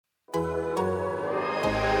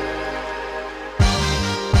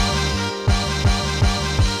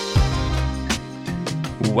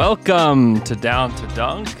Welcome to Down to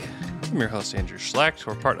Dunk. I'm your host, Andrew Schlecht.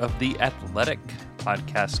 We're part of the Athletic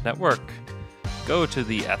Podcast Network. Go to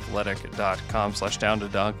theathletic.com/down to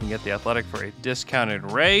dunk and get The Athletic for a discounted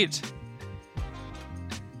rate.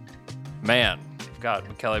 Man, we've got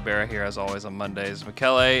Michele Berra here as always on Mondays.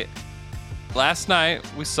 Michele, last night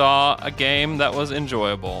we saw a game that was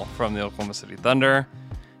enjoyable from the Oklahoma City Thunder.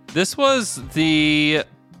 This was the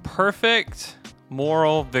perfect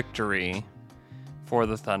moral victory for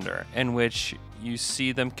the Thunder, in which you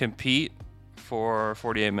see them compete for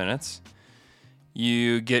 48 minutes.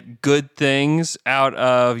 You get good things out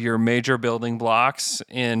of your major building blocks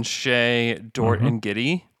in Shea, Dort, and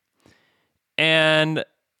Giddey. And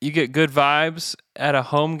you get good vibes at a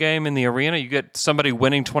home game in the arena. You get somebody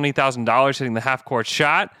winning $20,000 hitting the half-court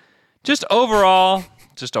shot. Just overall,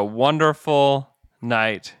 just a wonderful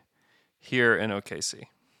night here in OKC.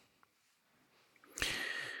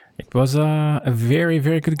 It was a very,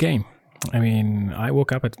 very good game. I mean, I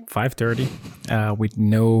woke up at 5:30 with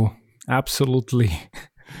absolutely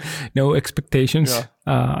no expectations.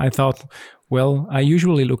 Yeah. I thought, well, I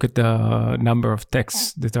usually look at the number of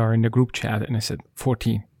texts that are in the group chat, and I said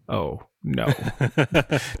 14. Oh, no.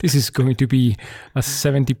 This is going to be a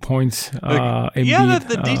 70 points the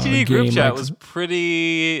DTD group game. chat was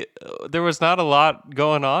pretty... There was not a lot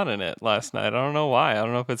going on in it last night. I don't know why. I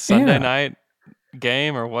don't know if it's Sunday night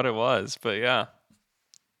game or what it was, but yeah.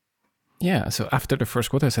 Yeah, so after the first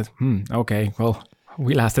quarter, I said, okay, well,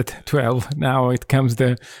 we lasted 12. Now it comes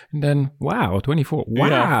and then, wow, 24.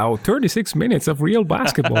 Wow, 36 minutes of real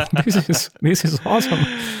basketball. This is awesome.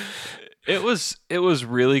 It was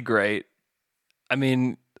really great. I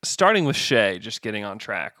mean, starting with Shea just getting on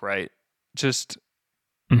track, right? Just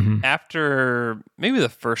after maybe the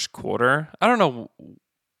first quarter, I don't know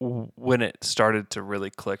when it started to really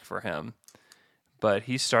click for him, but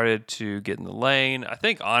he started to get in the lane. I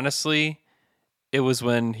think, honestly, it was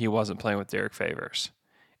when he wasn't playing with Derek Favors.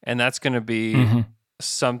 And that's going to be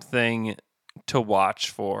something to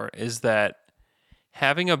watch for, is that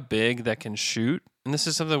having a big that can shoot, and this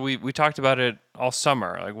is something we talked about it all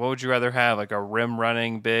summer. Like, what would you rather have, like a rim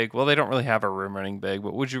running big? Well, they don't really have a rim running big,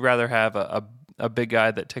 but would you rather have a big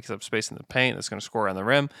guy that takes up space in the paint that's going to score on the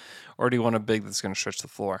rim, or do you want a big that's going to stretch the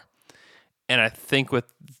floor? And I think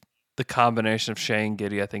with the combination of Shea and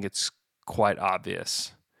Giddey, I think it's quite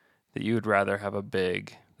obvious that you would rather have a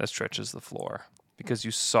big that stretches the floor, because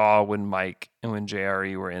you saw when Mike and when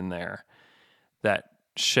JRE were in there that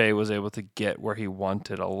Shea was able to get where he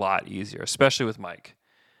wanted a lot easier, especially with Mike,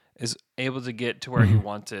 is able to get to where he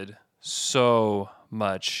wanted so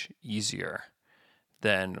much easier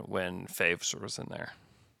than when Faves was in there.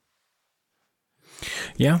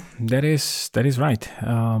 Yeah, that is right.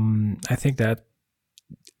 I think that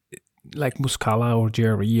like Muscala or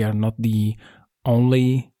JRE are not the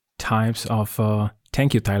only types of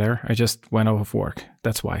thank you, Tyler. I just went off of work.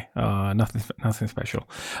 That's why. Nothing special.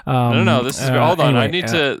 No. This is hold on.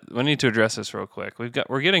 Anyway, We need to address this real quick.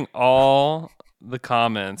 We're getting all the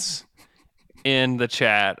comments in the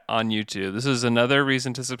chat on YouTube. This is another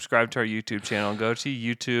reason to subscribe to our YouTube channel. Go to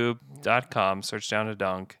youtube.com, search Down to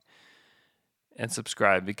Dunk, and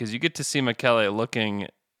subscribe, because you get to see Michele looking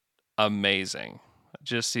amazing.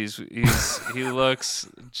 Just he looks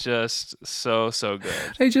just so good.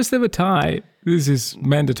 I just have a tie. This is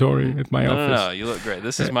mandatory at my office. No, you look great.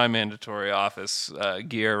 This is my mandatory office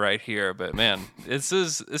gear right here. But man, this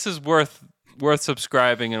is worth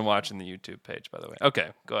subscribing and watching the YouTube page, by the way. Okay,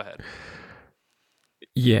 go ahead.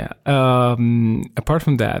 Yeah. Apart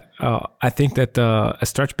from that, I think that a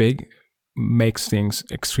stretch big makes things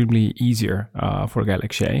extremely easier for a guy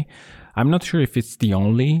like Shea. I'm not sure if it's the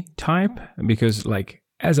only type, because like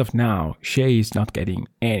as of now, Shea is not getting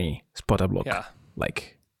any spot up look. Yeah.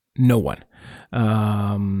 Like no one.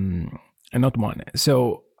 And not one.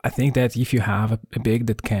 So I think that if you have a big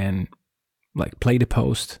that can like play the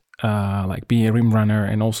post, like be a rim runner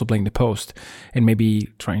and also playing the post, and maybe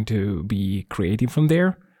trying to be creative from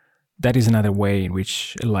there, that is another way in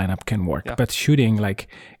which a lineup can work. Yeah. But shooting, like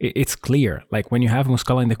it's clear. Like when you have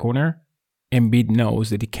Muscala in the corner, Embiid knows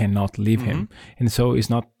that he cannot leave him, and so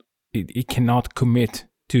he cannot commit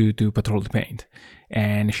to patrol the paint.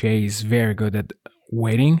 And Shea is very good at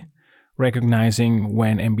waiting, recognizing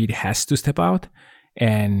when Embiid has to step out,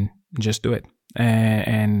 and just do it.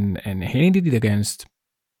 And he did it against,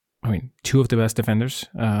 I mean, two of the best defenders.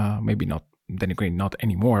 Maybe not Danny Green, not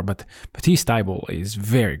anymore, but Matisse Thybulle is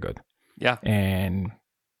very good. Yeah, and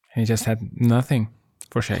he just had nothing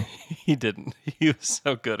for Shea. He didn't. He was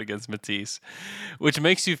so good against Matisse, which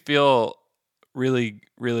makes you feel really,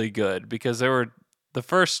 really good, because there were the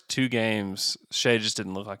first two games, Shea just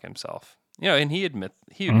didn't look like himself. And he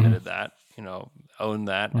admitted that, owned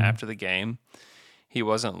that after the game. He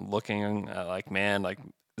wasn't looking like, man, like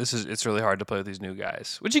it's really hard to play with these new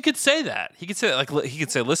guys. Which he could say that. He could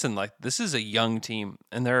say listen, like this is a young team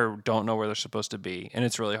and they don't know where they're supposed to be, and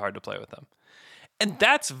it's really hard to play with them. And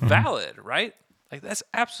that's valid, right? Like that's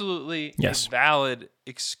absolutely a valid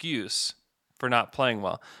excuse for not playing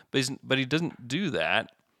well. But he doesn't do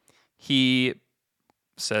that. He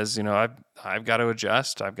says, I've got to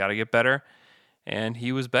adjust. I've got to get better. And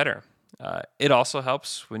he was better. It also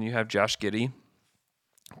helps when you have Josh Giddey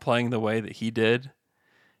playing the way that he did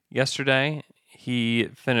yesterday. He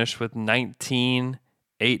finished with 19,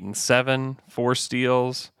 8 and 7, 4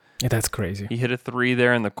 steals. Yeah, that's crazy. He hit a 3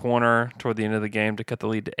 there in the corner toward the end of the game to cut the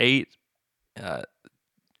lead to 8.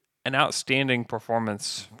 An outstanding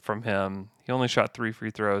performance from him. He only shot 3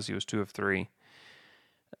 free throws. He was 2 of 3.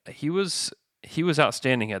 He was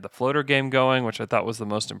outstanding. He had the floater game going, which I thought was the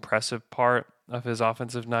most impressive part of his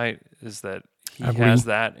offensive night, is that he has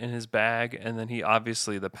that in his bag. And then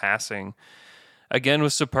the passing, again,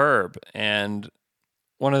 was superb. And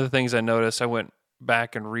one of the things I noticed, I went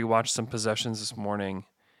back and rewatched some possessions this morning,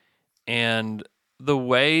 and the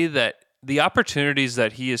way that the opportunities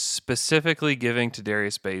that he is specifically giving to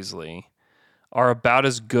Darius Bazley are about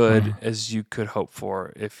as good as you could hope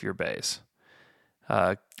for if you're Baze.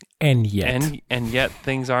 And yet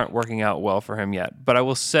things aren't working out well for him yet. But I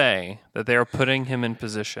will say that they are putting him in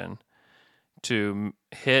position to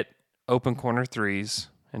hit open corner threes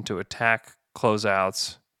and to attack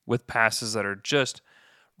closeouts with passes that are just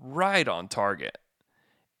right on target.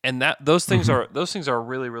 And those things are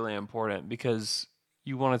really, really important, because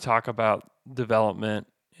you want to talk about development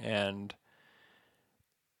and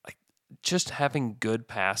like just having good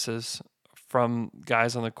passes from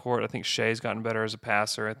guys on the court. I think Shea's gotten better as a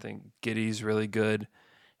passer. I think Giddey's really good.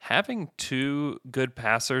 Having 2 good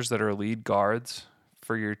passers that are lead guards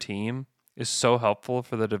for your team is so helpful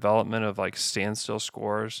for the development of like standstill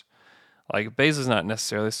scorers. Like Baze is not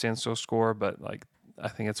necessarily a standstill scorer, but like I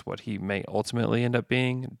think it's what he may ultimately end up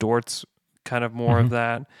being. Dort's kind of more of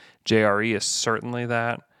that. JRE is certainly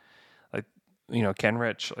that. Like,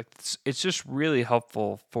 Kenrich. Like it's just really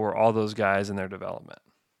helpful for all those guys in their development.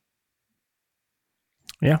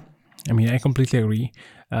 Yeah, I mean, I completely agree.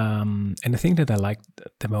 And the thing that I liked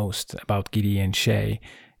the most about Giddey and Shea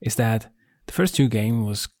is that the first 2 games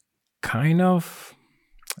was kind of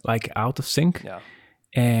like out of sync. Yeah.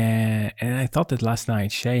 And I thought that last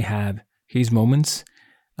night Shea had his moments,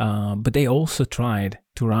 but they also tried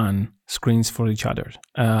to run screens for each other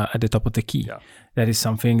at the top of the key. Yeah. That is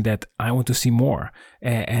something that I want to see more.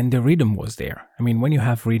 And the rhythm was there. I mean, when you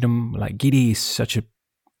have rhythm, like Giddey is such a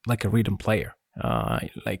rhythm player.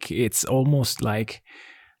 Like it's almost like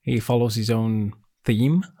he follows his own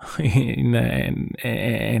theme, and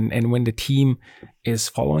when the team is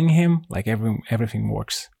following him, like everything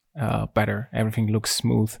works better, everything looks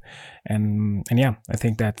smooth, and yeah, I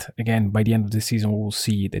think that again by the end of the season we'll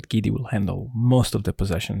see that Giddey will handle most of the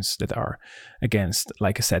possessions that are against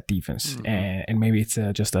like a set defense, and maybe it's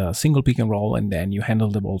just a single pick and roll, and then you hand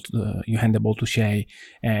the ball to Shea,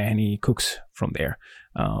 and he cooks from there.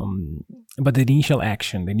 But the initial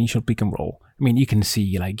action, the initial pick and roll, I mean, you can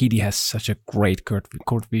see like Giddey has such a great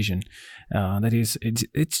court vision. That is,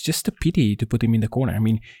 it's just a pity to put him in the corner. I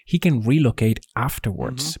mean, he can relocate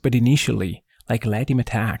afterwards, but initially, like let him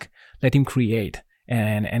attack, let him create,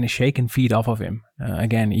 and Shea can feed off of him.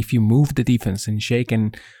 Again, if you move the defense, and Shea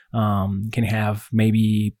can have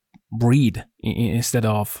maybe Breed instead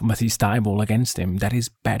of Matisse Thybulle against him, that is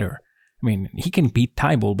better. I mean, he can beat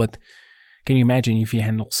Thybulle, but can you imagine if he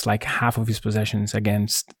handles like half of his possessions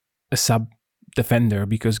against a sub defender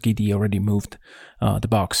because Giddey already moved the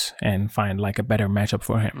box and find like a better matchup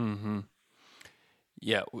for him?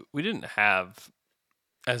 Yeah, we didn't have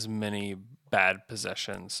as many bad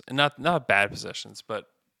possessions, and not bad possessions, but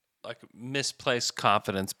like misplaced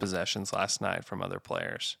confidence possessions last night from other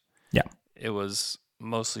players. Yeah, it was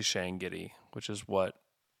mostly Shea and Giddey, which is what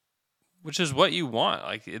you want.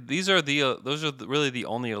 Like those are really the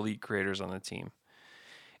only elite creators on the team.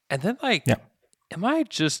 And then am I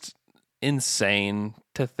just insane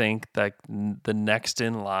to think that the next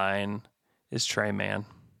in line is Tre Mann?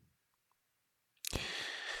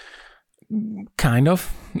 Kind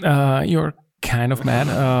of. You're kind of mad.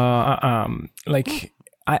 Like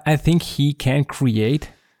I think he can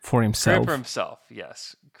create for himself. Create for himself,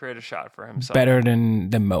 yes. Create a shot for himself. Better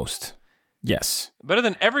than most. Yes. Better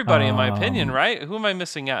than everybody, in my opinion, right? Who am I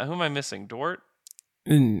missing out? Who am I missing? Dort?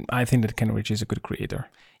 I think that Kenrich is a good creator.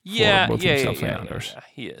 For both himself and others. Yeah,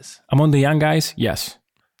 he is. Among the young guys, yes.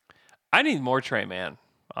 I need more Tre Mann,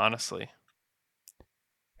 honestly.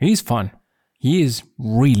 He's fun. he is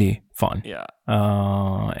really fun. Yeah.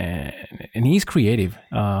 And he's creative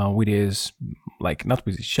with his, like, not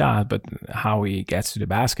with his shot, but how he gets to the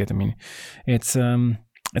basket. I mean, it's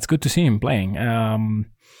good to see him playing.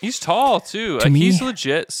 He's tall too. To me, he's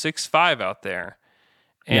legit 6'5" out there,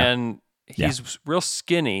 and he's real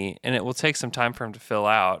skinny, and it will take some time for him to fill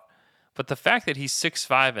out. But the fact that he's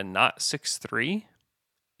 6'5" and not 6'3"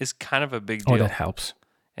 is kind of a big deal. Oh, that helps.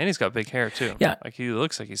 And he's got big hair too. Yeah, like he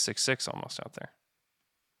looks like he's 6'6" almost out there.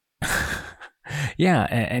 Yeah,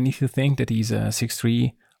 and if you think that he's a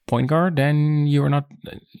 6'3" point guard, then you're not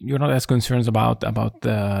as concerned about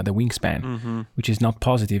the wingspan, which is not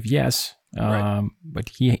positive. Yes, Right. but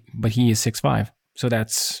he is 6'5", so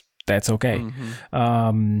that's okay.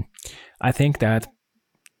 I think that,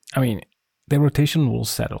 I mean, the rotation will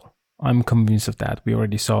settle. I'm convinced of that. We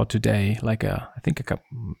already saw today, like like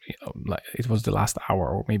it was the last hour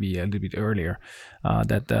or maybe a little bit earlier,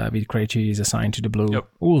 that Vit Krejci is assigned to the blue. Yep.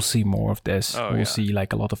 We'll see more of this. Oh, we'll yeah. see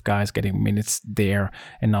like a lot of guys getting minutes there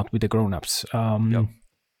and not with the grown-ups.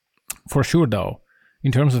 For sure, though,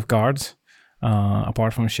 in terms of guards,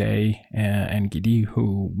 apart from Shea and Giddey,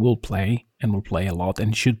 who will play a lot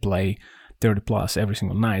and should play 30 plus every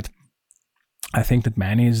single night, I think that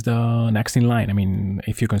Manny is the next in line. I mean,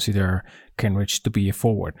 if you consider Kenrich to be a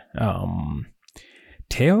forward.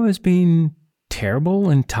 Theo has been terrible,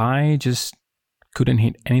 and Ty just couldn't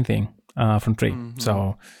hit anything from three.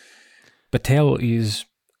 So, but Theo is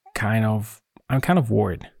I'm kind of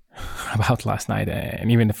worried about last night. And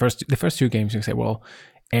even the first two games, you say, well,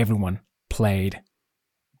 everyone played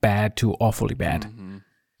bad to awfully bad.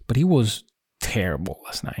 But he was terrible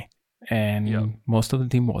last night. And most of the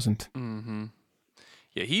team wasn't.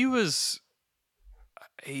 Yeah, he's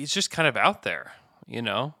just kind of out there, you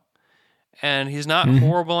know? And he's not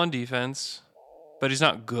horrible on defense, but he's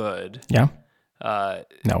not good. Yeah.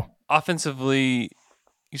 No. Offensively,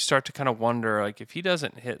 you start to kind of wonder, like, if he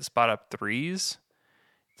doesn't hit spot up threes,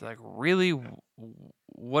 it's like, really,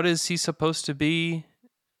 what is he supposed to be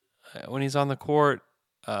when he's on the court?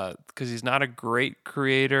 Because he's not a great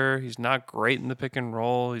creator. He's not great in the pick and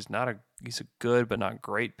roll. He's a good but not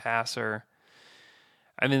great passer.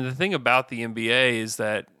 I mean, the thing about the NBA is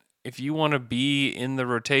that if you want to be in the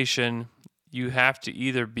rotation, you have to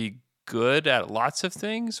either be good at lots of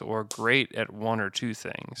things or great at one or two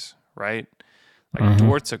things, right? Like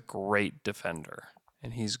Dort's a great defender,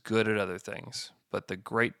 and he's good at other things. But the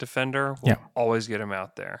great defender will always get him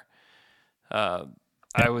out there. I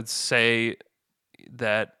would say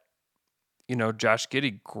that, Josh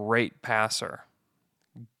Giddey, great passer.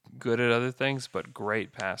 Good at other things, but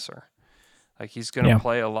great passer. Like, he's going to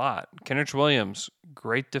play a lot. Kenrich Williams,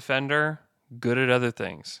 great defender, good at other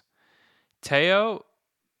things. Theo,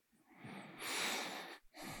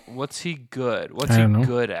 what's he good? What's he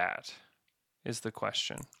good at is the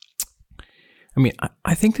question. I mean,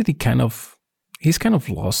 I think that he's kind of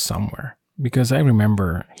lost somewhere, because I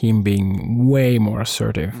remember him being way more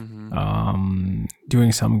assertive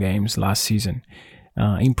during some games last season.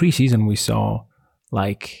 In preseason, we saw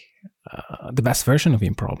like the best version of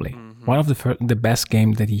him, probably. One of the best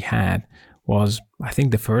game that he had was, I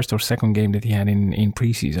think, the first or second game that he had in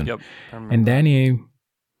preseason. Yep. And then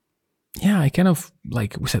I kind of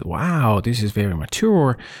like, we said, wow, this is very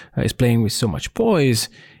mature. He's playing with so much poise.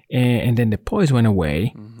 And then the poise went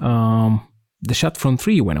away. The shot from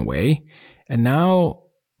three went away. And now,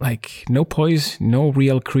 like, no poise, no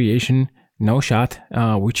real creation, no shot,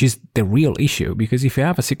 which is the real issue. Because if you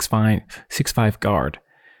have a 6'5" guard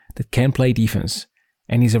that can play defense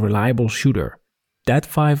and is a reliable shooter, that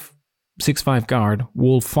 6'5" guard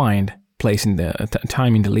will find place in the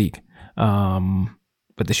time in the league.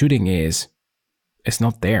 But the shooting it's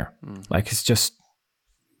not there. Like, it's just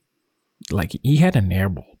like he had an air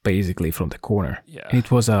ball basically from the corner. Yeah. And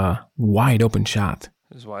it was a wide open shot.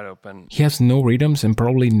 It was wide open. He has no rhythms and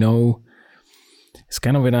probably it's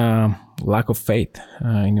kind of in a lack of faith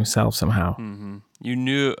in himself somehow. You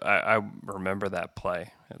knew, I remember that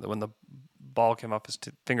play. When the ball came off his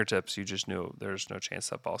fingertips, you just knew there's no chance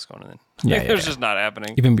that ball's going in. It's just not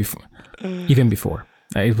happening. Even before.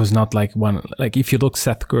 It was not like one, like if you look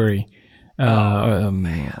Seth Curry,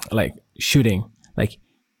 like shooting, like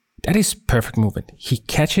that is perfect movement. He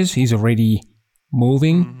catches, he's already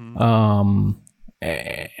moving, and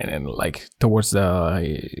then like towards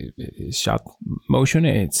the shot motion,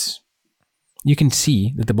 you can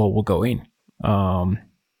see that the ball will go in.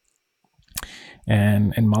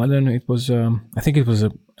 And Maledon, it was, I think it was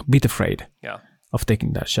a bit afraid of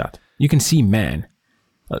taking that shot. You can see man.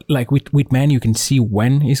 Like with man, you can see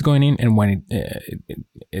when he's going in and when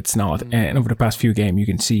it's not. And over the past few games, you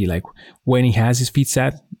can see like when he has his feet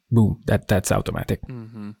set, boom, that's automatic.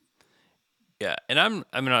 Mm-hmm. Yeah, and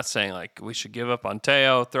I'm not saying like we should give up on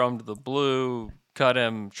Teo, throw him to the blue, cut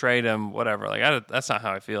him, trade him, whatever. Like that's not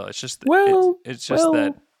how I feel. It's just it's just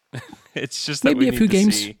that it's just that maybe we a few need to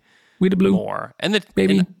games see with the blue more, and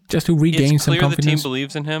maybe just to regain some confidence. The team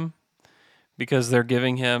believes in him because they're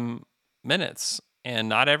giving him minutes, and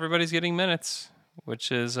not everybody's getting minutes,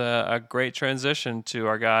 which is a great transition to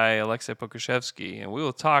our guy Alexei Pokusevski, and we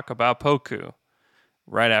will talk about Poku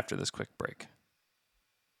right after this quick break.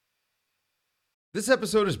 This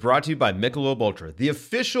episode is brought to you by Michelob Ultra, the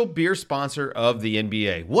official beer sponsor of the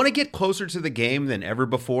NBA. Want to get closer to the game than ever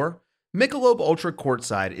before? Michelob Ultra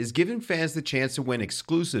Courtside is giving fans the chance to win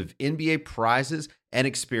exclusive NBA prizes and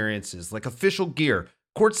experiences like official gear,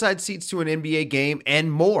 courtside seats to an NBA game,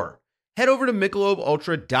 and more. Head over to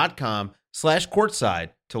MichelobUltra.com/courtside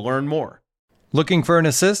to learn more. Looking for an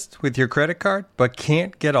assist with your credit card but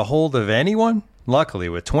can't get a hold of anyone? Luckily,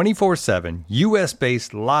 with 24/7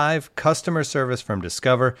 US-based live customer service from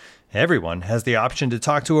Discover, everyone has the option to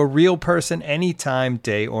talk to a real person anytime,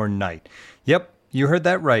 day or night. Yep, you heard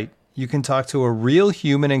that right. You can talk to a real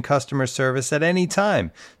human in customer service at any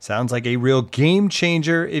time. Sounds like a real game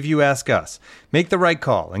changer if you ask us. Make the right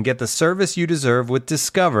call and get the service you deserve with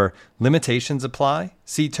Discover. Limitations apply.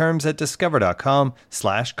 See terms at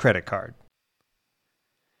discover.com/creditcard.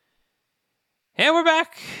 And we're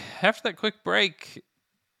back after that quick break.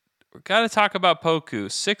 We've got to talk about Poku.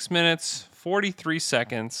 6 minutes, 43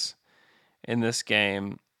 seconds in this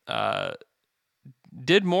game.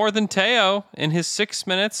 Did more than Teo in his 6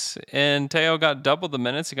 minutes, and Teo got double the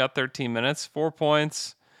minutes. He got 13 minutes, 4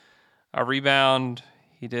 points, a rebound.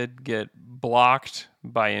 He did get blocked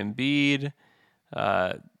by Embiid.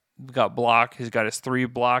 Got blocked. He's got his 3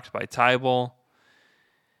 blocked by Tybal.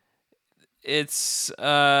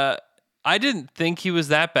 I didn't think he was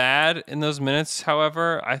that bad in those minutes.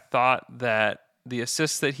 However, I thought that the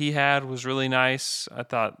assist that he had was really nice. I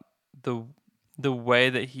thought the way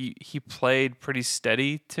that he played pretty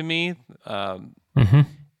steady to me.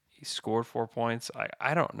 He scored 4 points.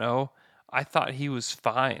 I don't know. I thought he was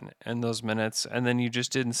fine in those minutes, and then you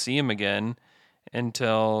just didn't see him again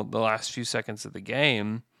until the last few seconds of the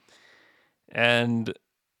game. And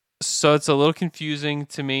so it's a little confusing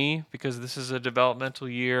to me because this is a developmental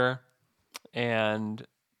year, and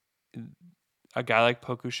a guy like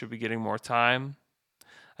Poku should be getting more time.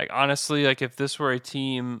 Like, honestly, like if this were a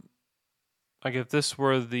team, like if this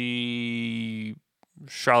were the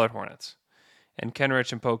Charlotte Hornets and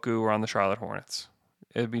Kenrich and Poku were on the Charlotte Hornets,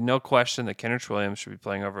 it would be no question that Kenrich Williams should be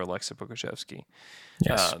playing over Alexei Pokusevski.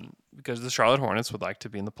 Yes. Because the Charlotte Hornets would like to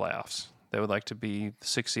be in the playoffs. They would like to be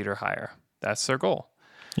 6 seed or higher. That's their goal.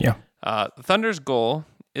 Yeah. The Thunder's goal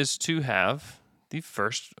is to have the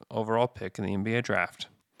first overall pick in the NBA draft.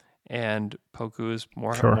 And Poku is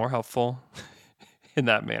more helpful in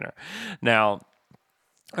that manner. Now,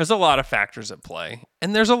 there's a lot of factors at play,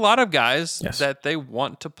 and there's a lot of guys that they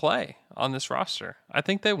want to play on this roster. I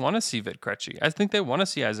think they want to see Vit Krejci. I think they want to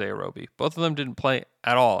see Isaiah Roby. Both of them didn't play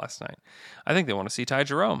at all last night. I think they want to see Ty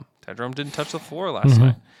Jerome. Ty Jerome didn't touch the floor last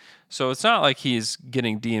night. So it's not like he's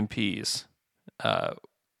getting DNPs,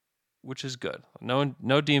 which is good. No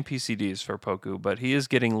DNP CDs for Poku, but he is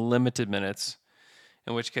getting limited minutes,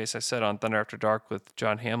 in which case I said on Thunder After Dark with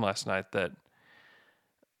John Hamm last night that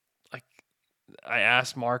I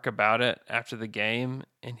asked Mark about it after the game,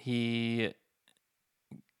 and he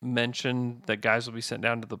mentioned that guys will be sent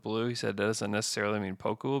down to the blue. He said that doesn't necessarily mean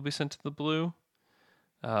Poku will be sent to the blue.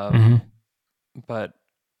 But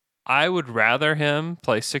I would rather him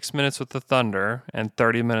play 6 minutes with the Thunder and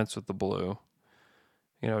 30 minutes with the blue,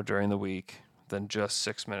 during the week than just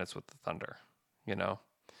 6 minutes with the Thunder,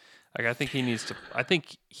 Like, I think he needs to... I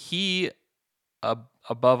think he...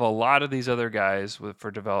 above a lot of these other guys for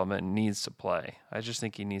development needs to play. I just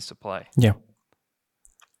think he needs to play. Yeah.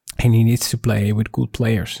 And he needs to play with good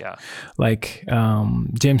players. Yeah. Like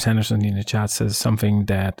James Anderson in the chat says something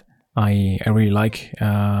that I really like.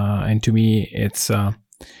 And to me, it's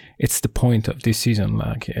the point of this season.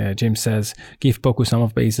 Like James says, give Poku some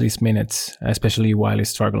of Baisley's minutes, especially while he's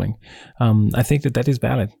struggling. I think that is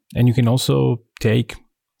valid. And you can also take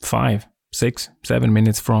 5, 6, 7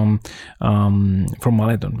 minutes from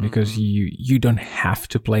Maledon, because you don't have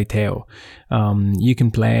to play Teo. You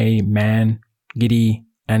can play Man, Giddey,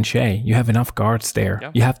 and Shea. You have enough guards there.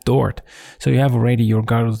 Yeah. You have Dort, so you have already your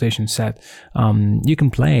guard rotation set. You can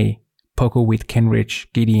play Poku with Kenrich,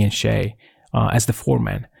 Giddey, and Shea as the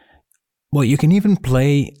 4-man. Well, you can even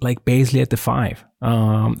play like Baisley at the 5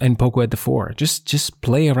 and Poku at the 4. Just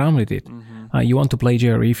play around with it. You want to play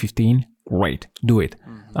JRE 15? Great, do it.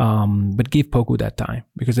 But give Poku that time,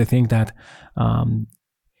 because I think that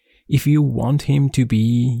if you want him to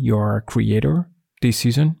be your creator this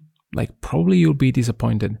season, like probably you'll be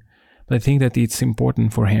disappointed. But I think that it's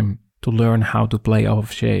important for him to learn how to play off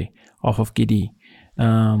of Shea, off of Giddy,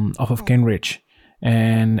 off of Kenrich.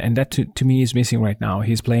 And that to me is missing right now.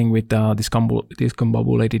 He's playing with this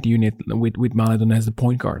discombobulated unit with Maledon as the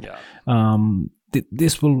point guard. Yeah.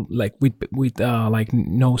 This will like with like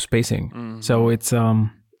no spacing. So it's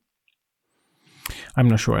I'm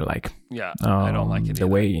not sure I like. Yeah, I don't like it the either.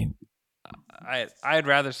 way. I'd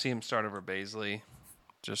rather see him start over Baisley,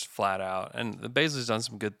 just flat out. And Baisley's done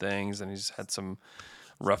some good things, and he's had some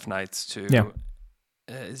rough nights too. Yeah.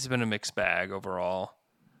 It's been a mixed bag overall,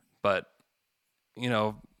 but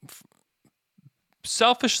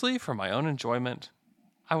selfishly, for my own enjoyment,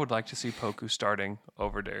 I would like to see Poku starting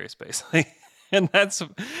over Darius Baisley. And that's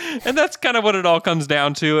kind of what it all comes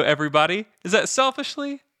down to, everybody. Is that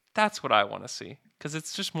selfishly, that's what I want to see. Because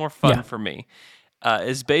it's just more fun for me.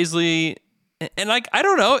 Is Baisley, and like, I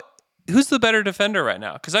don't know, who's the better defender right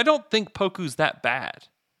now? Because I don't think Poku's that bad.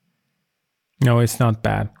 No, it's not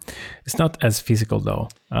bad. It's not as physical though.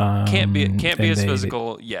 Can't be as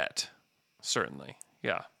physical yet. Certainly,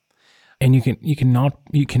 yeah. And you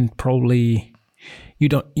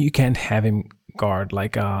can't have him guard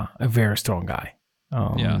like a very strong guy.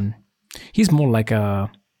 He's more like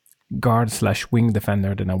a guard/wing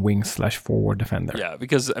defender than a wing/forward defender. Yeah,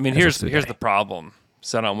 because I mean, here's the problem.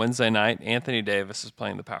 So on Wednesday night, Anthony Davis is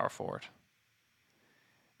playing the power forward,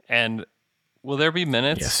 and will there be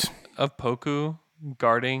minutes of Poku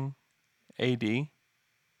guarding AD?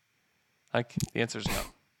 Like the answer is no.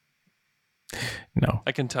 No.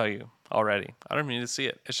 I can tell you already. I don't need to see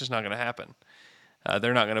it. It's just not going to happen.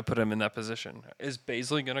 They're not going to put him in that position. Is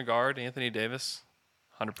Baisley going to guard Anthony Davis?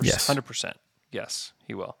 100%. Yes. 100%. Yes,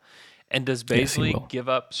 he will. And does Baisley give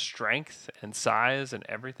up strength and size and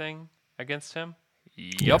everything against him?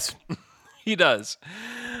 Yep. Yes. He does.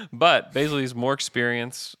 But Baisley's more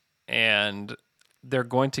experienced, and they're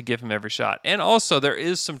going to give him every shot. And also, there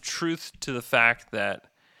is some truth to the fact that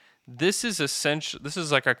this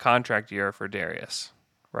is like a contract year for Darius,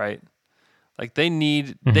 right? Like they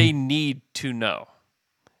need to know,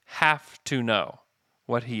 have to know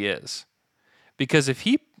what he is, because if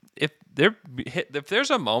there's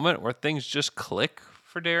a moment where things just click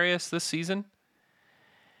for Darius this season,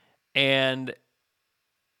 and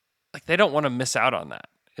like they don't want to miss out on that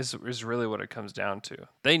is really what it comes down to.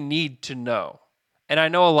 They need to know, and I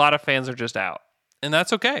know a lot of fans are just out, and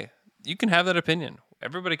that's okay. You can have that opinion.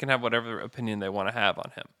 Everybody can have whatever opinion they want to have on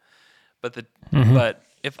him. But but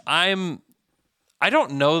if I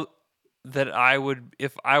don't know that I would,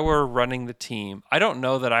 if I were running the team, I don't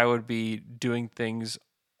know that I would be doing things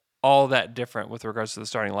all that different with regards to the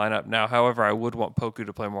starting lineup. Now, however, I would want Poku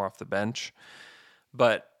to play more off the bench.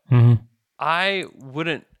 But I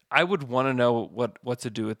would want to know what to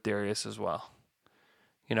do with Darius as well.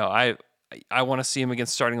 I want to see him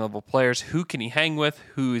against starting level players. Who can he hang with?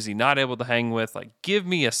 Who is he not able to hang with? Like, give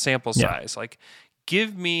me a sample size. Like,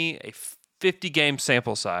 give me a 50-game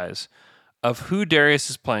sample size of who Darius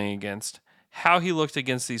is playing against, how he looked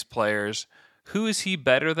against these players. Who is he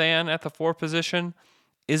better than at the 4 position?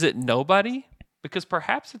 Is it nobody? Because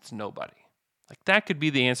perhaps it's nobody. Like, that could be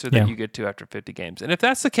the answer that you get to after 50 games. And if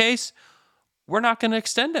that's the case, we're not going to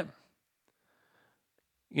extend him.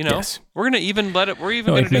 We're going to even let it. We're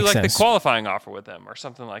even going to do like the qualifying offer with them or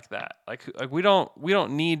something like that. Like we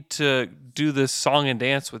don't need to do this song and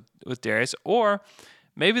dance with Darius. Or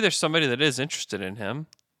maybe there's somebody that is interested in him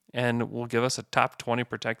and will give us a top 20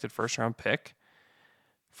 protected first round pick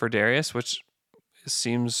for Darius, which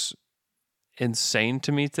seems insane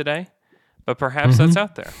to me today. But perhaps that's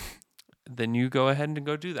out there. Then you go ahead and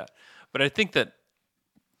go do that. But I think that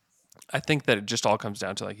it just all comes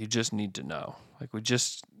down to like you just need to know. Like you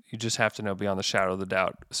just have to know beyond the shadow of the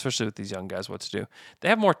doubt, especially with these young guys, what to do. They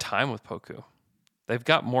have more time with Poku. They've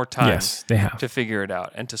got more time to figure it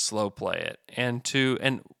out and to slow play it. And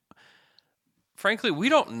frankly, we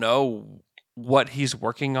don't know what he's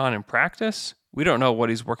working on in practice. We don't know what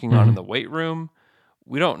he's working on in the weight room.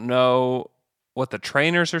 We don't know what the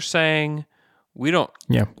trainers are saying. We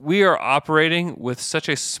are operating with such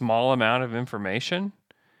a small amount of information.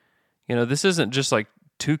 This isn't just like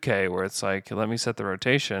 2K where it's like, let me set the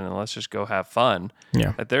rotation and let's just go have fun.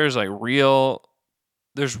 Yeah. Like there's real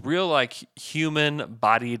like human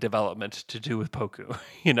body development to do with Poku,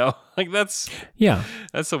 like that's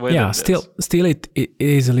the way. Yeah. Still it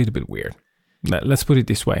is a little bit weird. Let's put it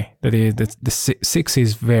this way: that the 6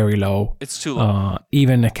 is very low. It's too low,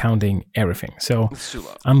 even accounting everything. So it's too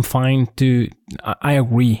low. I'm fine I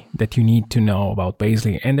agree that you need to know about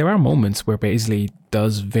Baisley, and there are moments where Baisley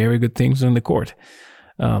does very good things on the court.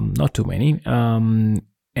 not too many.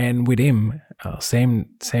 And with him, same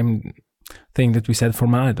thing that we said for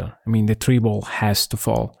Maledon. I mean, the 3-ball has to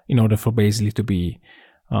fall in order for Bazley to be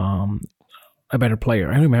a better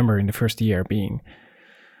player. I remember in the first year being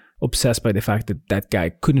obsessed by the fact that that guy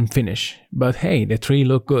couldn't finish. But hey, the 3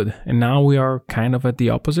 looked good. And now we are kind of at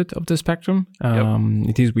the opposite of the spectrum.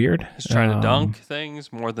 It is weird. He's trying to dunk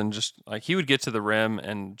things more than just, like, he would get to the rim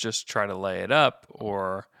and just try to lay it up,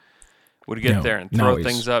 or would get there and throw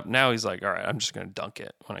things up. Now he's like, all right, I'm just going to dunk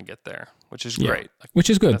it when I get there, which is great. Like,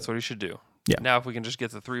 which is good. That's what he should do. Yeah. Now if we can just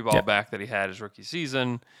get the 3-ball back that he had his rookie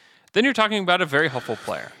season, then you're talking about a very helpful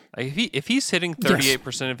player. Like, if he's hitting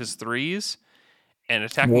 38% of his threes and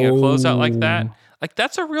attacking a closeout like that, like,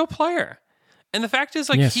 that's a real player. And the fact is,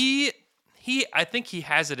 like, he I think he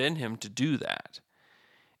has it in him to do that.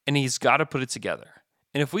 And he's got to put it together.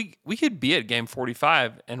 And if we could be at game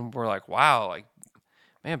 45 and we're like, wow, like,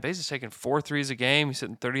 man, Baze is taking 4 threes a game. He's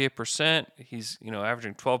hitting 38%. He's,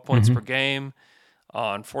 averaging 12 points per game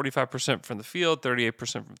on 45% from the field,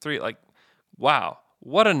 38% from 3. Like, wow,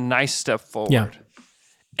 what a nice step forward. Yeah.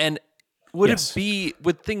 And would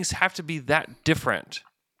things have to be that different,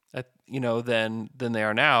 than they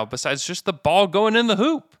are now, besides just the ball going in the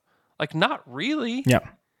hoop? Like, not really. Yeah.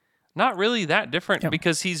 Not really that different,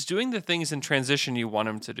 because he's doing the things in transition you want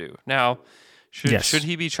him to do. Now, should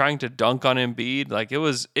he be trying to dunk on Embiid? Like,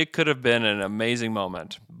 it could have been an amazing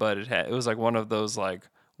moment, but it was like one of those, like,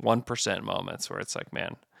 1% moments where it's like,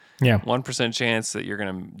 man, 1% chance that you're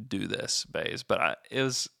going to do this, Baze. But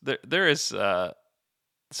there is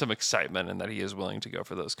some excitement in that he is willing to go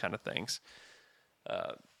for those kind of things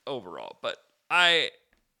overall. But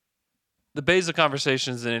the Baze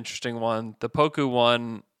conversation is an interesting one. The Poku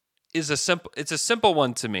one is a simple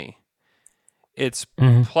one to me. It's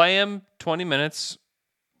play him 20 minutes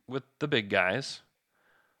with the big guys,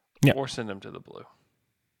 or send him to the blue.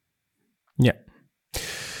 Yeah.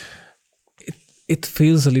 It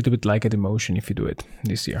feels a little bit like a demotion if you do it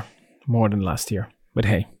this year, more than last year. But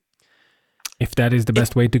hey, if that is the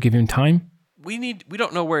best way to give him time, we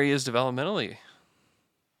don't know where he is developmentally.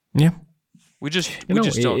 Yeah, we just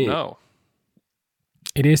don't know.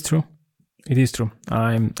 It is true. It is true.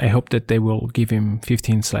 I hope that they will give him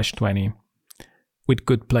 15/20 with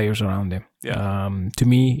good players around him. Yeah. To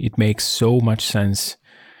me, it makes so much sense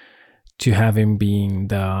to have him being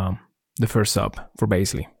the first sub for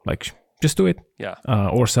Bazley. Like, just do it. Yeah.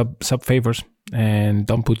 Or sub favors, and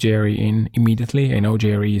don't put Jerry in immediately. I know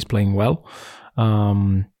Jerry is playing well.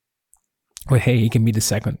 But hey, he can be the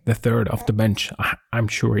second, the third off the bench. I'm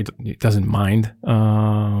sure he doesn't mind.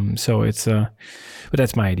 So it's, but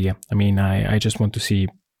that's my idea. I mean, I just want to see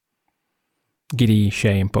Giddey,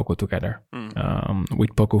 Shea, and Poku together.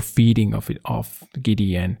 With Poku feeding off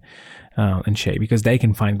Giddey and Shea, because they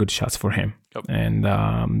can find good shots for him. Yep.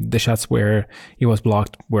 And the shots where he was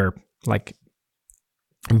blocked were like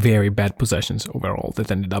very bad possessions overall that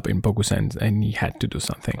ended up in Poku's hands, and he had to do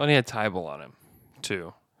something. Well, and he had Tybal on him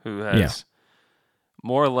too, who has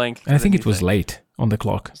more length. And I think it was late on the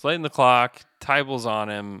clock. It's late in the clock. Tybal's on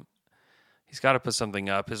him. He's got to put something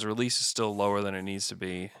up. His release is still lower than it needs to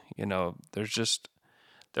be. There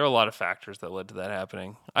are a lot of factors that led to that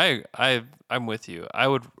happening. I'm with you. I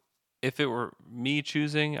would, if it were me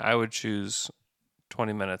choosing, I would choose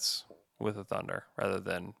 20 minutes with the Thunder rather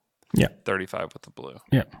than 35 with the Blue.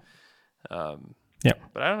 Yeah.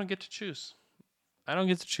 But I don't get to choose. I don't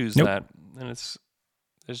get to choose that, and it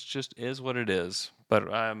just is what it is. But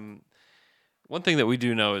one thing that we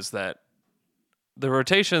do know is that the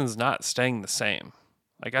rotation's not staying the same.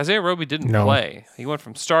 Like, Isaiah Roby didn't play. He went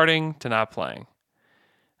from starting to not playing.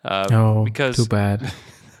 Because too bad.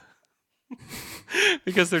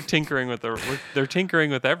 Because they're tinkering with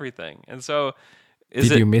everything. And so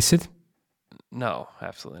did you miss it? No,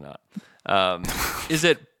 absolutely not. Is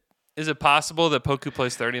it possible that Poku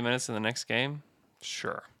plays 30 minutes in the next game?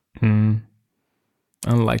 Sure.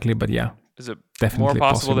 Unlikely, but yeah. Is it definitely more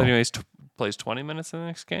possible that he plays 20 minutes in the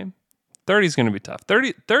next game? 30 is going to be tough.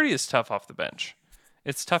 30 is tough off the bench.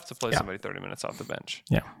 It's tough to play somebody 30 minutes off the bench.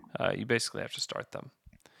 Yeah. You basically have to start them.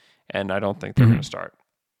 And I don't think they're going to start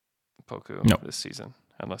Poku this season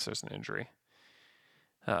unless there's an injury.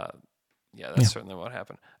 That's certainly what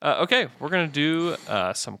happened. Okay, we're going to do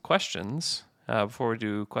some questions. Before we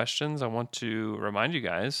do questions, I want to remind you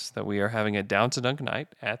guys that we are having a Down to Dunk night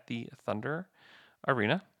at the Thunder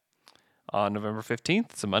Arena on November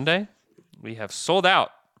 15th. It's a Monday. We have sold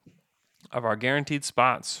out of our guaranteed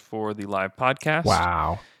spots for the live podcast.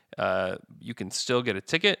 Wow. You can still get a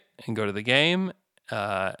ticket and go to the game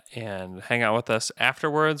and hang out with us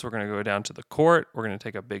afterwards. We're going to go down to the court. We're going to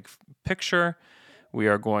take a big picture we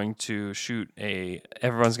are going to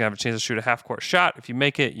everyone's going to have a chance to shoot a half-court shot. If you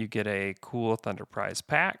make it, you get a cool Thunder Prize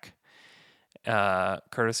pack,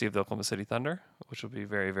 courtesy of the Oklahoma City Thunder, which will be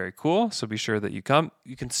very, very cool. So be sure that you come.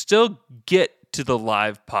 You can still get to the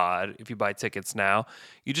live pod if you buy tickets now.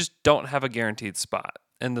 You just don't have a guaranteed spot,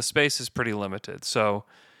 and the space is pretty limited. So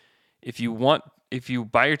if you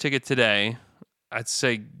buy your ticket today, I'd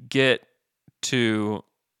say get to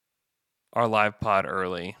our live pod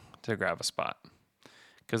early to grab a spot,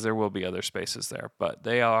 because there will be other spaces there. But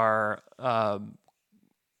they are the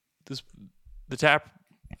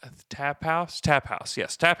Tap House,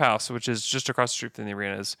 which is just across the street from the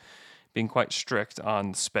arena, is being quite strict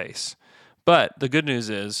on space. But the good news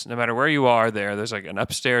is, no matter where you are there's like an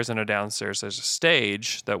upstairs and a downstairs. There's a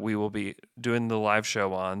stage that we will be doing the live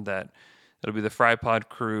show on. It'll be the Fry Pod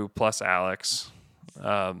crew plus Alex,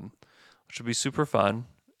 which will be super fun.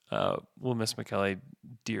 We'll miss McKelly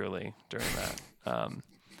dearly during that.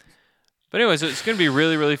 But anyways, it's going to be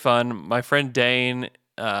really, really fun. My friend Dane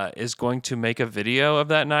is going to make a video of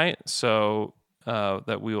that night, so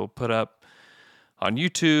that we will put up on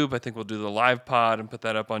YouTube. I think we'll do the live pod and put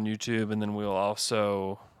that up on YouTube, and then we'll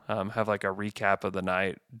also have like a recap of the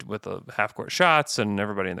night with the half-court shots and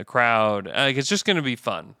everybody in the crowd. It's just going to be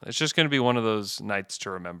fun. It's just going to be one of those nights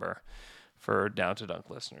to remember for Down to Dunk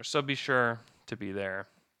listeners. So be sure to be there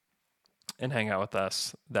and hang out with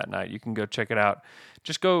us that night. You can go check it out.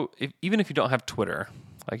 Just go, even if you don't have Twitter.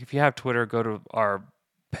 Like if you have Twitter, go to our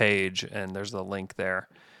page and there's a link there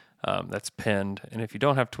that's pinned. And if you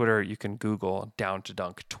don't have Twitter, you can Google Down to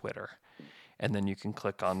Dunk Twitter, and then you can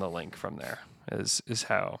click on the link from there. Is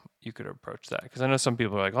how you could approach that. Because I know some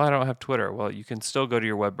people are like, I don't have Twitter. Well, you can still go to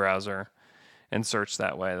your web browser and search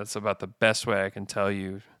that way. That's about the best way I can tell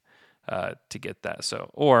you to get that. So,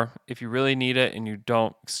 or if you really need it and you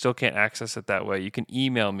still can't access it that way, you can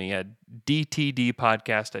email me at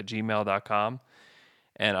dtdpodcast@gmail.com,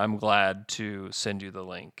 and I'm glad to send you the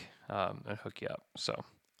link and hook you up. So,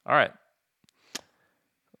 all right,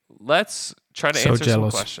 let's try to answer some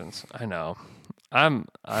questions. I know, I'm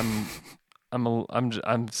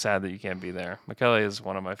sad that you can't be there. McKelly is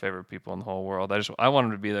one of my favorite people in the whole world. I want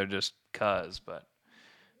him to be there just cause, but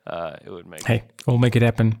it would make. Hey, we'll make it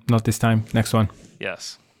happen. Not this time. Next one.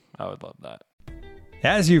 Yes, I would love that.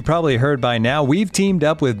 As you've probably heard by now, we've teamed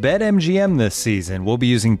up with BetMGM this season. We'll be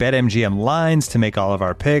using BetMGM lines to make all of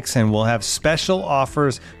our picks, and we'll have special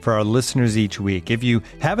offers for our listeners each week. If you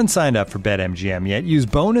haven't signed up for BetMGM yet, use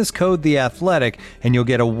bonus code The Athletic, and you'll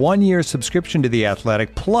get a 1-year subscription to The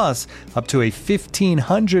Athletic, plus up to a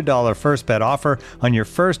 $1,500 first bet offer on your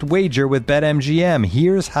first wager with BetMGM.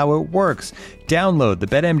 Here's how it works. Download the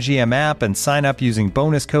BetMGM app and sign up using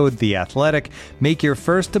bonus code The Athletic. Make your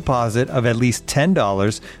first deposit of at least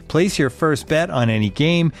 $10. Place your first bet on any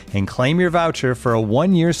game and claim your voucher for a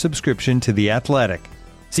 1-year subscription to The Athletic.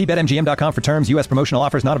 See BetMGM.com for terms. U.S. promotional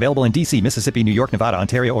offers not available in D.C., Mississippi, New York, Nevada,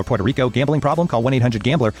 Ontario, or Puerto Rico. Gambling problem? Call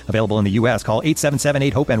 1-800-GAMBLER. Available in the U.S. Call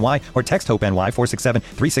 877-8-HOPE-NY or text HOPE-NY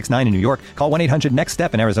 467-369 in New York. Call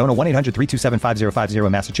 1-800-NEXT-STEP in Arizona. 1-800-327-5050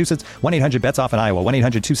 in Massachusetts. 1-800-BETS-OFF in Iowa.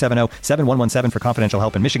 1-800-270-7117 for confidential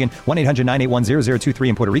help in Michigan. 1-800-981-0023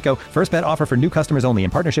 in Puerto Rico. First bet offer for new customers only in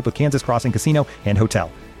partnership with Kansas Crossing Casino and Hotel.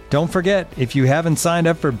 Don't forget, if you haven't signed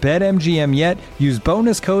up for BetMGM yet, use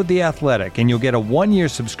bonus code The Athletic, and you'll get a 1-year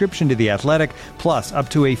subscription to The Athletic, plus up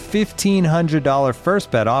to a $1,500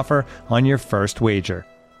 first bet offer on your first wager.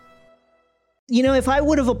 You know, if I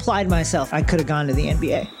would have applied myself, I could have gone to the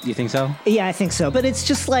NBA. You think so? Yeah, I think so. But it's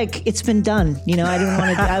just like, it's been done. You know, I didn't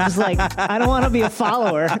want to, I was like, I don't want to be a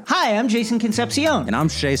follower. Hi, I'm Jason Concepcion. And I'm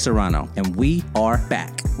Shea Serrano. And we are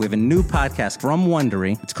back. We have a new podcast from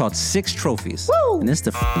Wondery. It's called Six Trophies. Woo! And it's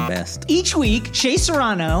the best. Each week, Shea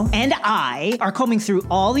Serrano and I are combing through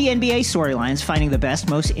all the NBA storylines, finding the best,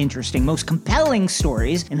 most interesting, most compelling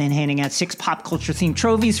stories, and then handing out 6 pop culture themed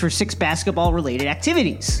trophies for 6 basketball related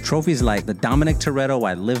activities. Trophies like the Dominic Toretto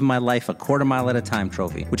I Live My Life a Quarter Mile at a Time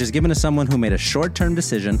trophy, which is given to someone who made a short-term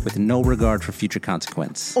decision with no regard for future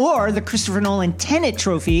consequence. Or the Christopher Nolan Tenet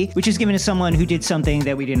trophy, which is given to someone who did something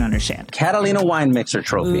that we didn't understand. Catalina Wine Mixer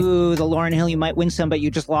trophy. Ooh, the Lauryn Hill, you might win some, but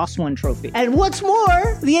you just lost one trophy. And what's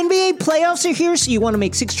more, the NBA playoffs are here, so you want to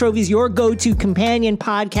make Six Trophies your go-to companion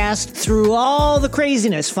podcast through all the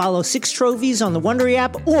craziness. Follow Six Trophies on the Wondery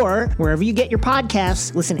app or wherever you get your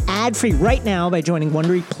podcasts. Listen ad-free right now by joining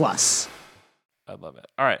Wondery Plus. I love it.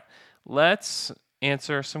 All right, let's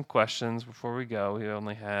answer some questions before we go. We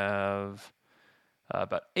only have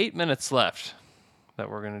about 8 minutes left that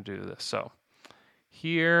we're going to do this. So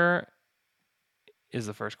here is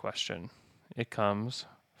the first question. It comes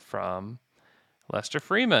from Lester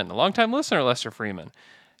Freeman, a longtime listener, Lester Freeman.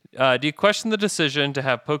 Do you question the decision to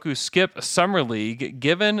have Poku skip Summer League,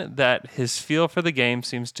 given that his feel for the game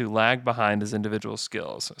seems to lag behind his individual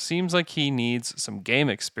skills? Seems like he needs some game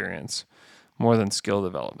experience more than skill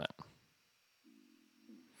development.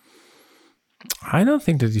 I don't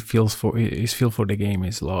think that his feel for the game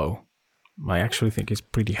is low. I actually think it's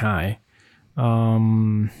pretty high.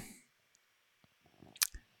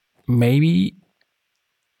 Maybe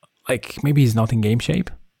he's not in game shape.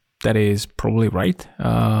 That is probably right.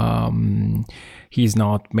 He's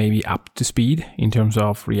not maybe up to speed in terms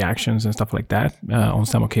of reactions and stuff like that on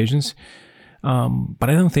some occasions. But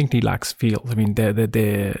I don't think he lacks feel. I mean,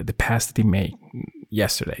 the pass that he made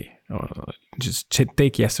yesterday, or just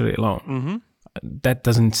take yesterday alone, that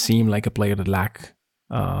doesn't seem like a player that lack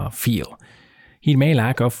feel. He may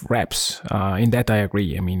lack of reps. In that I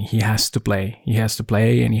agree. I mean, he has to play. He has to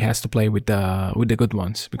play, and he has to play with the good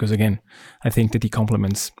ones. Because again, I think that he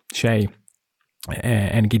complements Shea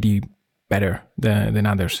and Giddey better than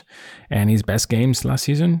others. And his best games last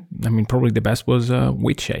season, I mean, probably the best was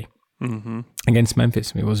with Shea against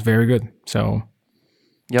Memphis. It was very good. So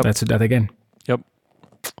that's that again. Yep.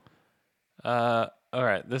 All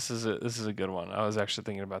right, this is a good one. I was actually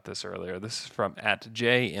thinking about this earlier. This is from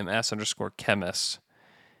 @JMS_chemist.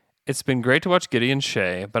 It's been great to watch Giddey and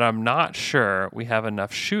Shea, but I'm not sure we have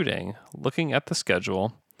enough shooting. Looking at the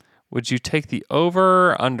schedule, would you take the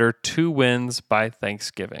over or under 2 wins by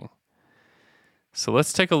Thanksgiving? So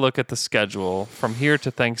let's take a look at the schedule from here to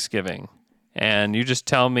Thanksgiving, and you just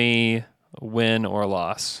tell me win or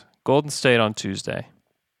loss. Golden State on Tuesday.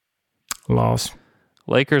 Loss.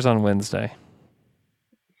 Lakers on Wednesday.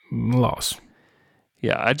 Loss.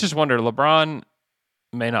 Yeah, I just wonder, LeBron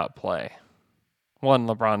may not play. One,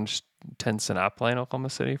 LeBron just tends to not play in Oklahoma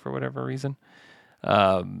City for whatever reason.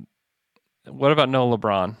 What about no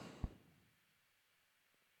LeBron?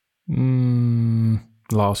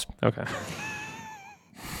 Loss. Okay.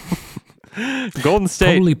 Golden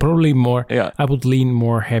State. Probably more. Yeah. I would lean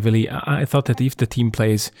more heavily. I thought that if the team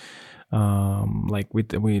plays like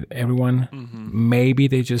with everyone, maybe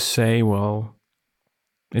they just say, well,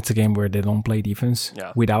 it's a game where they don't play defense.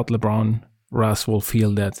 Yeah. Without LeBron, Russ will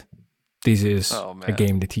feel that this is a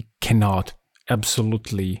game that he cannot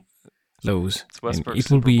absolutely lose. It's Westbrook it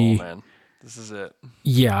will Super be, Bowl, man. This is it.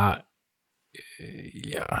 Yeah,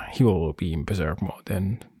 he will be in berserk mode.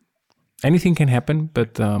 And anything can happen,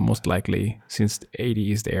 but most likely, since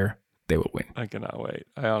 80 is there, they will win. I cannot wait.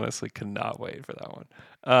 I honestly cannot wait for that one.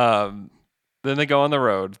 Then they go on the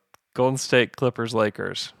road. Golden State, Clippers,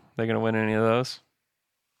 Lakers. They going to win any of those?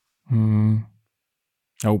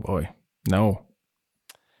 Oh boy, no.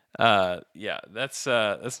 Yeah, that's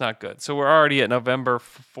not good. So we're already at November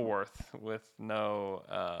 4th with no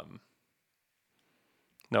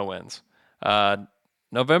wins.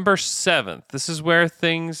 November 7th. This is where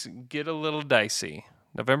things get a little dicey.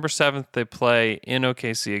 November 7th, they play in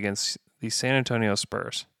OKC against the San Antonio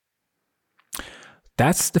Spurs.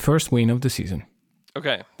 That's the first win of the season.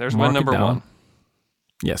 Okay, there's Mark win number it down. 1.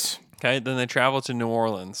 Yes. Okay, then they travel to New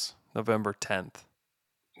Orleans, November 10th.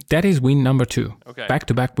 That is win number 2. Okay.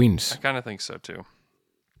 Back-to-back wins. I kind of think so too.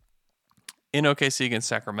 In OKC against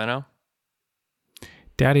Sacramento.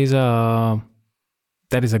 That is a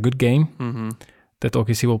good game that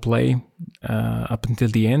OKC will play up until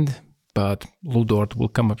the end, but Lou Dort will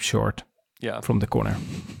come up short from the corner.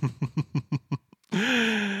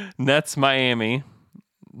 Nets, Miami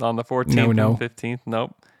on the 14th No. and 15th.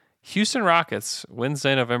 Nope. Houston Rockets,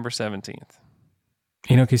 Wednesday, November 17th.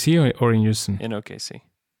 In OKC or in Houston? In OKC.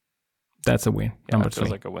 That's a win. Yeah, number it feels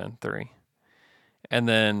 3. like a win. 3. And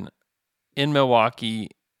then in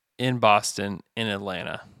Milwaukee, in Boston, in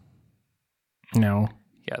Atlanta. No.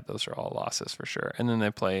 Yeah, those are all losses for sure. And then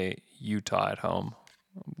they play Utah at home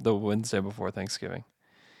the Wednesday before Thanksgiving.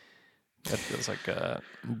 That feels like a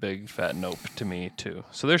big fat nope to me too.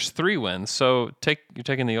 So there's 3 wins. So you're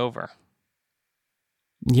taking the over.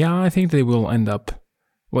 Yeah, I think they will end up.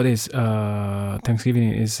 What is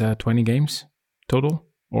Thanksgiving is 20 games total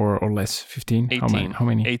or less? 15? 18. How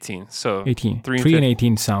many? 18. So 18. 3 and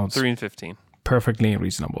 18 sounds 3 and 15. perfectly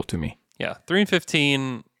reasonable to me. Yeah, 3 and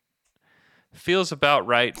 15 feels about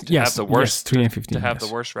right to Yes, have the worst 3 and 15, to have yes.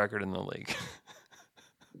 the worst record in the league.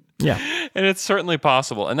 Yeah. And it's certainly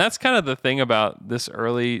possible. And that's kind of the thing about this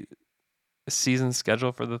early season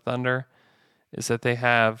schedule for the Thunder is that they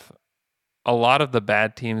have a lot of the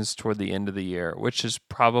bad teams toward the end of the year, which is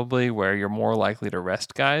probably where you're more likely to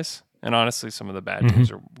rest guys. And honestly, some of the bad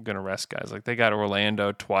teams are going to rest guys. Like they got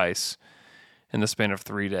Orlando twice in the span of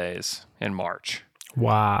 3 days in March.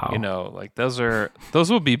 Wow. You know, like those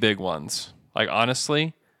will be big ones. Like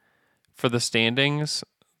honestly, for the standings,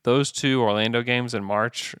 those 2 Orlando games in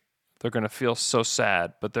March, they're going to feel so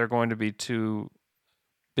sad, but they're going to be 2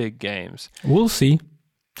 big games. We'll see.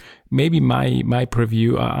 Maybe my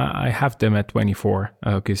preview, I have them at 24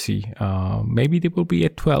 OKC. Maybe they will be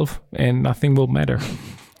at 12 and nothing will matter.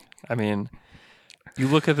 I mean, you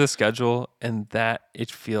look at the schedule and that it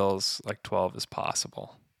feels like 12 is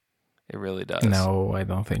possible. It really does. No, I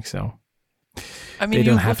don't think so. I mean,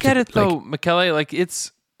 you look at it though, Michele, like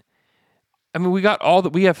it's, I mean, we got all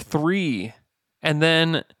that. We have 3, and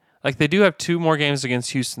then like they do have 2 more games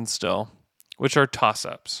against Houston still, which are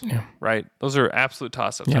toss-ups, right? Those are absolute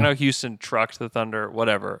toss-ups. Yeah. I know Houston trucked the Thunder,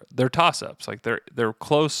 whatever. They're toss-ups. Like they're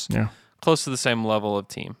close to the same level of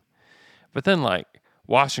team. But then like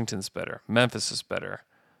Washington's better, Memphis is better,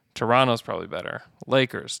 Toronto's probably better,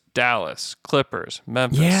 Lakers, Dallas, Clippers,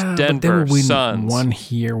 Memphis, Denver, Suns. One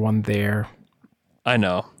here, one there. I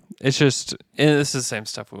know. It's just this is the same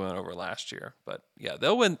stuff we went over last year. But yeah,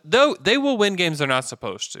 they'll win. They will win games they're not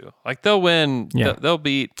supposed to. Like they'll win. Yeah. They'll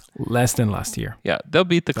beat less than last year. Yeah, they'll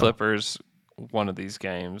beat the Clippers one of these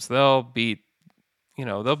games. They'll beat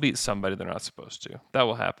somebody they're not supposed to. That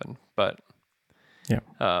will happen. But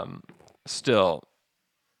still,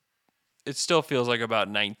 it still feels like about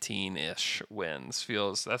 19-ish wins.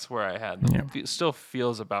 That's where I had them. It still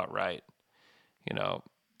feels about right. You know.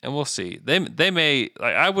 And we'll see. They may,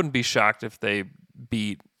 like, I wouldn't be shocked if they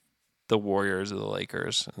beat the Warriors or the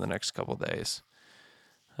Lakers in the next couple of days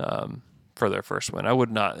for their first win. It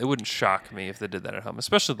wouldn't shock me if they did that at home,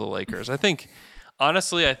 especially the Lakers.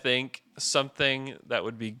 Honestly, I think something that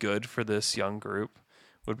would be good for this young group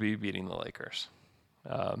would be beating the Lakers.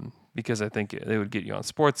 Because I think they would get you on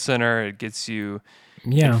SportsCenter. It gets you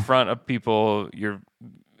in front of people. You're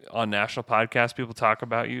on national podcasts, people talk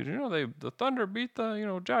about you. You know, the Thunder beat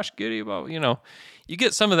Josh Giddey. About you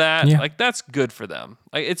get some of that. Yeah. Like that's good for them.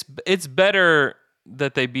 Like it's better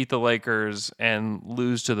that they beat the Lakers and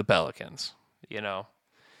lose to the Pelicans. You know,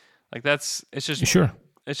 like it's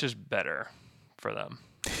just better for them.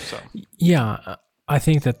 So yeah, I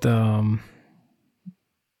think that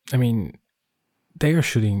I mean they are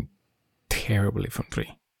shooting terribly from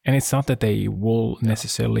 3, and it's not that they will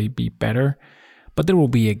necessarily be better. But there will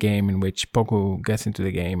be a game in which Poku gets into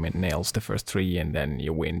the game and nails the first 3, and then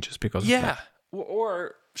you win just because of that. Yeah,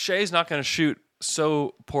 or Shea's not going to shoot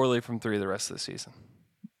so poorly from 3 the rest of the season.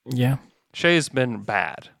 Yeah. Shea's been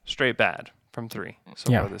bad, straight bad from 3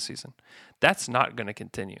 so far this season. That's not going to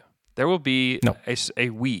continue. There will be a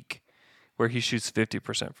week where he shoots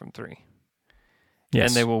 50% from 3. Yes.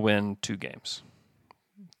 And they will win 2 games.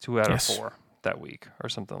 2 out of 4 that week or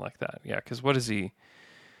something like that. Yeah, because what is he...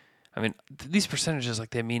 I mean, these percentages,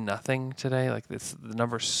 like, they mean nothing today. Like, the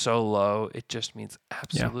number's so low, it just means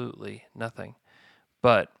absolutely nothing.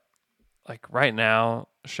 But, like, right now,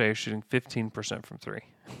 Shea is shooting 15% from 3.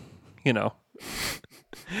 You know?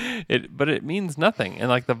 But it means nothing. And,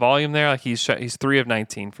 like, the volume there, like, he's 3 of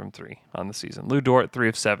 19 from 3 on the season. Lou Dort, 3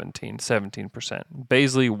 of 17%.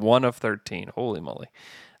 Baisley, 1 of 13. Holy moly.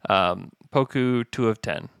 Poku, 2 of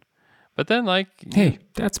 10. But then, like... Hey,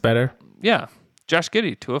 that's better. Yeah. Josh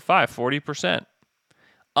Giddey, 2 of 5, 40%.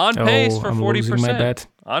 On pace for 40%. Losing my bet.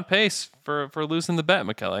 On pace for losing the bet,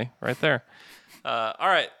 Michele, right there. All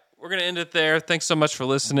right, we're going to end it there. Thanks so much for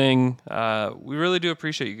listening. We really do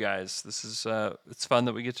appreciate you guys. This is it's fun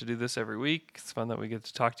that we get to do this every week. It's fun that we get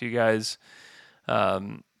to talk to you guys.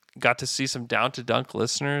 Got to see some Down to Dunk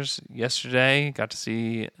listeners yesterday. Got to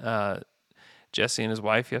see Jesse and his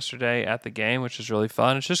wife yesterday at the game, which is really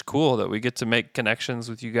fun. It's just cool that we get to make connections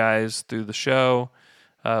with you guys through the show.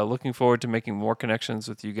 Looking forward to making more connections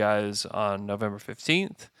with you guys on November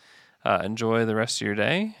 15th. Enjoy the rest of your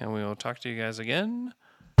day, and we will talk to you guys again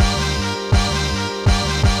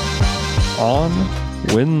on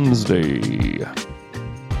Wednesday.